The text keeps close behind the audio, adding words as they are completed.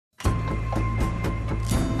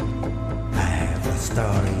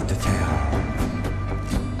story to tell.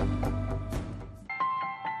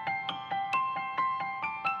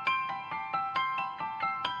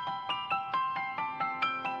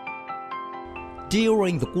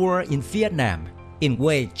 During the war in Vietnam, in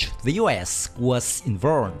which the US was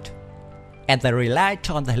involved, and they relied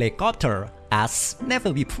on the helicopter as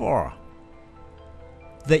never before.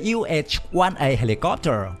 The UH-1A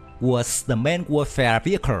helicopter was the main warfare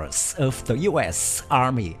vehicles of the US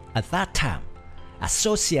Army at that time,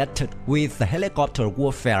 associated with the helicopter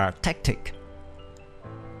warfare tactic.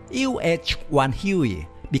 UH-1 Huey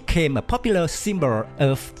became a popular symbol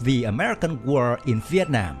of the American war in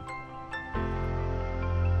Vietnam.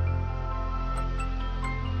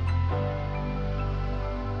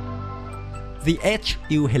 The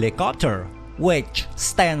HU helicopter, which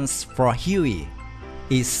stands for Huey,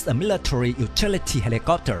 is a military utility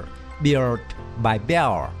helicopter built by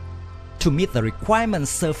Bell to meet the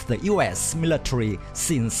requirements of the US military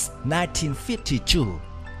since 1952.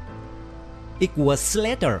 It was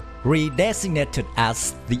later redesignated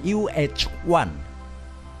as the UH-1.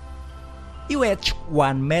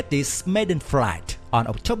 UH-1 made its maiden flight on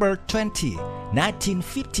October 20,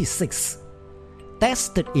 1956,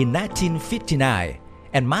 tested in 1959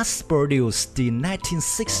 and mass-produced in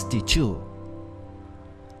 1962.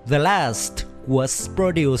 The last was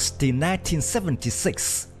produced in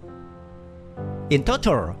 1976. In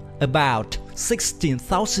total, about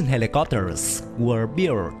 16,000 helicopters were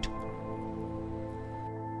built.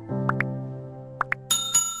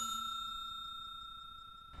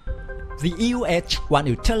 The UH-1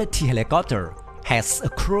 utility helicopter has a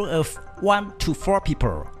crew of 1 to 4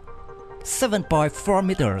 people, 7.4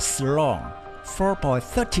 meters long,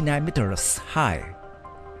 4.39 meters high.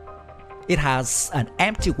 It has an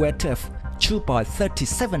empty weight of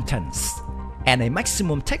 2.37 tons and a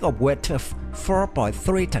maximum takeoff weight of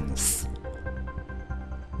 4.3 tons.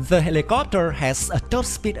 The helicopter has a top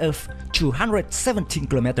speed of 217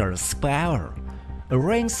 km per hour, a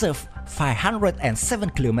range of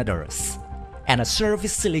 507 km, and a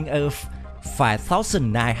service ceiling of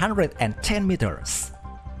 5,910 meters.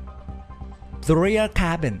 The rear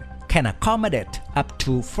cabin can accommodate up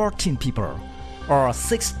to 14 people, or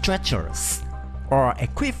 6 stretchers, or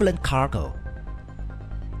equivalent cargo.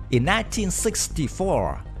 In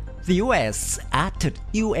 1964, the US added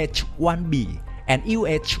UH-1B and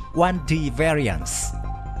UH-1D variants.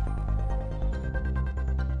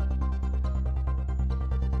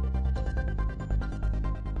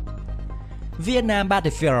 Vietnam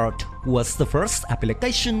battlefield was the first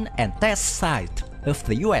application and test site of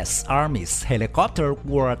the US Army's helicopter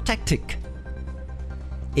war tactic.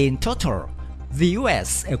 In total, the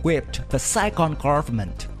US equipped the Saigon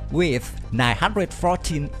government with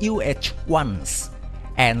 914 UH-1s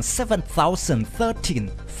and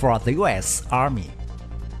 7,013 for the US Army.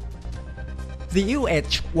 The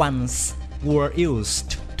UH-1s were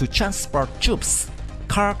used to transport troops,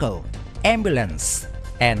 cargo, ambulance,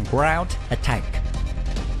 and ground attack.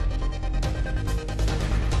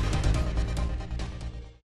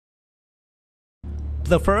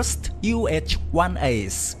 The first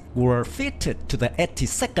UH-1As were fitted to the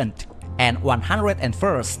 82nd and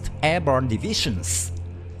 101st Airborne Divisions,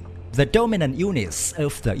 the dominant units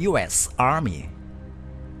of the US Army.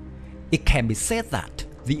 It can be said that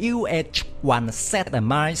the UH-1 set a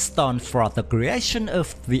milestone for the creation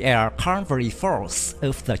of the Air Cavalry Force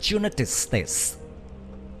of the United States.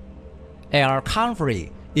 Air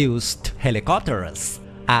Cavalry used helicopters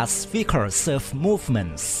as vehicles of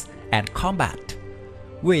movements and combat,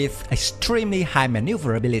 with extremely high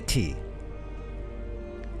maneuverability.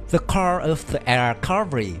 The core of the Air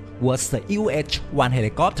Cavalry was the UH-1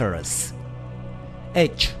 helicopters.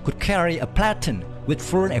 Each could carry a platoon with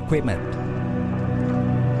full equipment.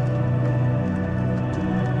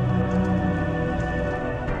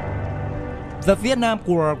 The Vietnam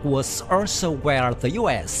War was also where the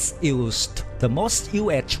US used the most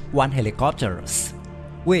UH-1 helicopters,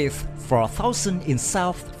 with 4,000 in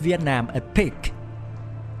South Vietnam at peak.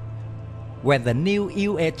 When the new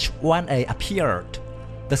UH-1A appeared,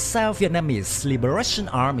 the South Vietnamese Liberation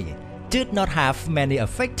Army did not have many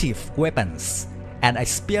effective weapons and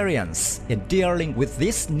experience in dealing with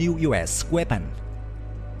this new US weapon.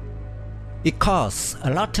 It caused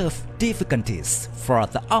a lot of difficulties for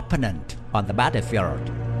the opponent on the battlefield.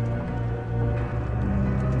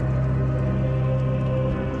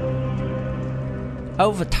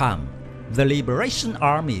 Over time, the Liberation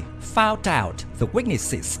Army found out the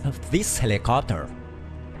weaknesses of this helicopter.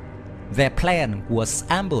 Their plan was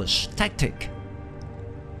ambush tactic.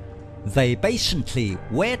 They patiently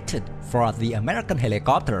waited for the American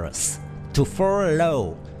helicopters to fall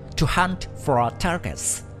low to hunt for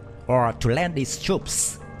targets or to land its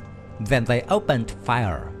troops. Then they opened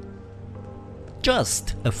fire.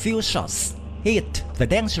 Just a few shots hit the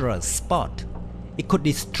dangerous spot. It could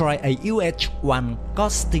destroy a UH-1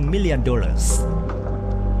 costing $1 million.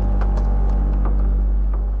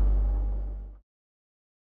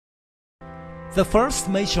 The first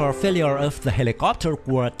major failure of the helicopter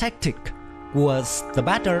war tactic was the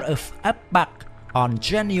Battle of Upback on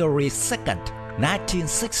January 2,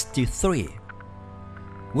 1963.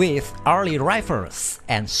 With early rifles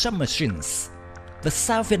and submachines, the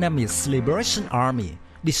South Vietnamese Liberation Army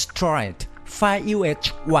destroyed 5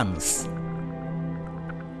 UH-1s.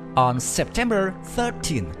 On September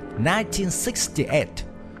 13, 1968,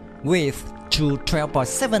 with 2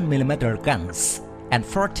 12.7mm guns and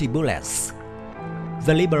 40 bullets,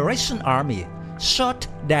 the Liberation Army shot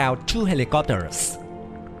down 2 helicopters,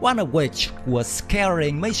 one of which was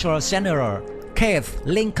carrying Major General Keith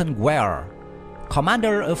Lincoln Ware,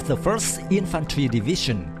 commander of the 1st Infantry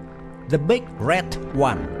Division, the Big Red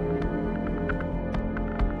One.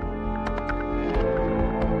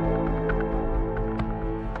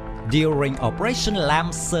 During Operation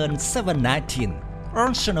Lam Sơn 719,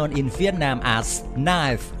 also known in Vietnam as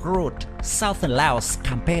 9th Route Southern Laos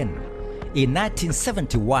Campaign, in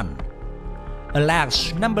 1971, a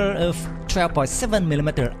large number of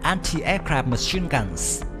 12.7mm anti-aircraft machine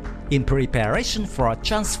guns, in preparation for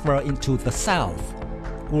transfer into the south,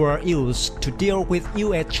 were used to deal with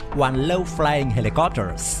UH-1 low-flying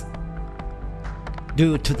helicopters.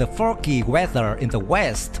 Due to the foggy weather in the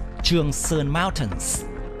west Trường Sơn Mountains,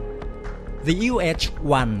 the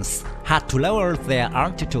UH-1s had to lower their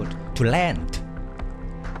altitude to land.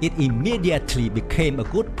 It immediately became a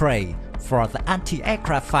good prey for the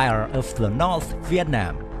anti-aircraft fire of the North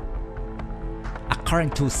Vietnam.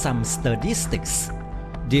 According to some statistics,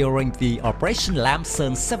 during the Operation Lam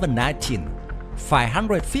Sơn 719,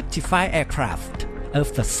 555 aircraft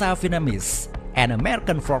of the South Vietnamese and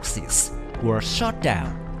American forces were shot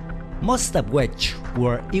down, most of which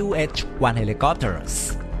were UH-1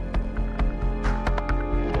 helicopters.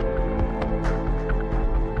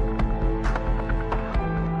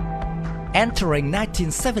 Entering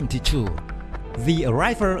 1972, the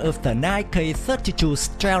arrival of the 9K-32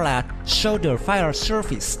 Strela shoulder fire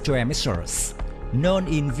surface skirmishers, known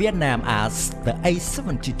in Vietnam as the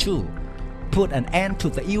A-72, put an end to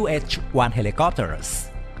the UH-1 helicopters.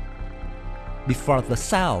 Before the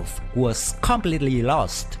South was completely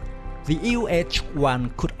lost, the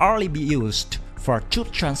UH-1 could only be used for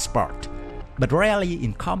troop transport, but rarely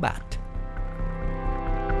in combat.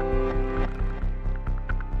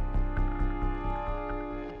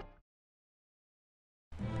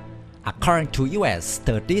 According to US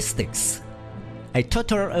statistics, a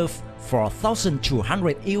total of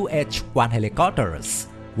 4,200 UH-1 helicopters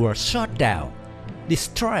were shot down,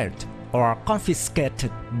 destroyed, or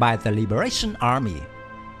confiscated by the Liberation Army.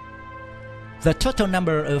 The total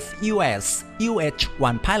number of US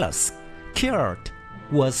UH-1 pilots killed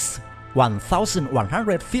was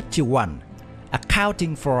 1,151,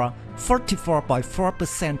 accounting for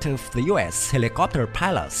 44.4% of the US helicopter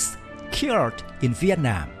pilots killed in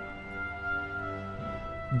Vietnam.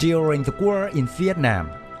 During the war in Vietnam,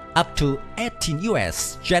 up to 18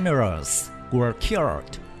 US generals were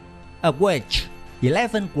killed, of which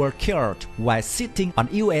 11 were killed while sitting on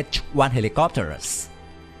UH-1 helicopters.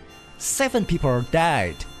 7 people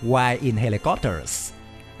died while in helicopters,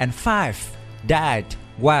 and 5 died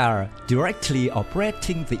while directly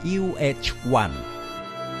operating the UH-1.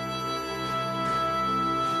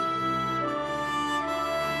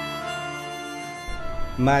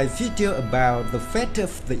 My video about the fate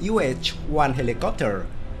of the UH-1 helicopter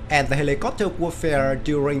and the helicopter warfare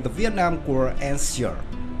during the Vietnam War ends here.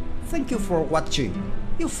 Thank you for watching.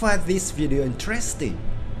 If you find this video interesting,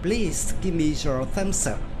 please give me your thumbs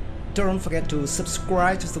up. Don't forget to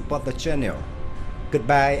subscribe to support the channel.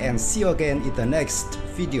 Goodbye and see you again in the next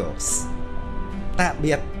videos. Tạm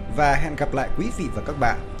biệt và hẹn gặp lại quý vị và các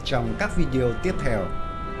bạn trong các video tiếp theo.